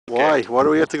Why? Okay. Why do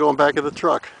we have to go in back of the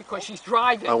truck? Because she's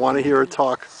driving. I want to hear her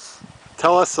talk.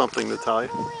 Tell us something, Natalia.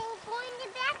 I'm going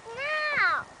back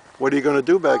now. What are you going to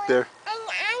do back there?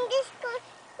 I'm just going,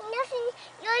 nothing,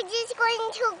 you're just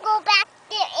going to go back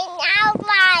there and I'll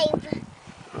drive.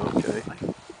 Okay.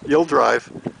 You'll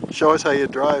drive. Show us how you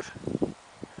drive.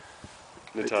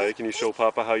 Natalia, can you show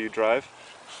Papa how you drive?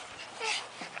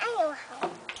 I know how.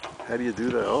 How do you do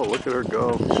that? Oh, look at her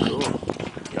go. Cool.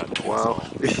 God, Wow.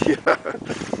 Yeah.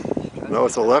 No,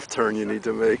 it's a left turn you need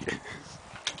to make.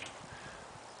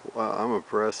 Wow, I'm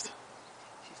impressed.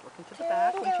 She's looking to the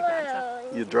back when she backs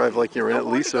up. You drive like you're Aunt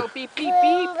Lisa. Go beep, beep,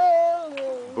 beep.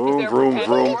 Boom, vroom,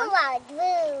 vroom.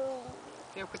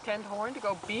 Their pretend horn to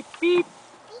go beep, beep.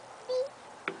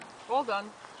 All done.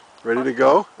 Ready to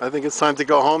go? I think it's time to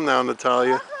go home now,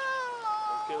 Natalia.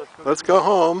 Okay, Let's go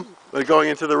home. We're going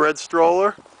into the red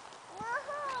stroller.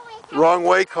 Wrong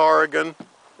way, Corrigan.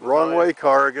 Wrong way,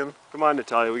 Corrigan. Come on,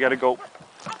 Natalia, we gotta go.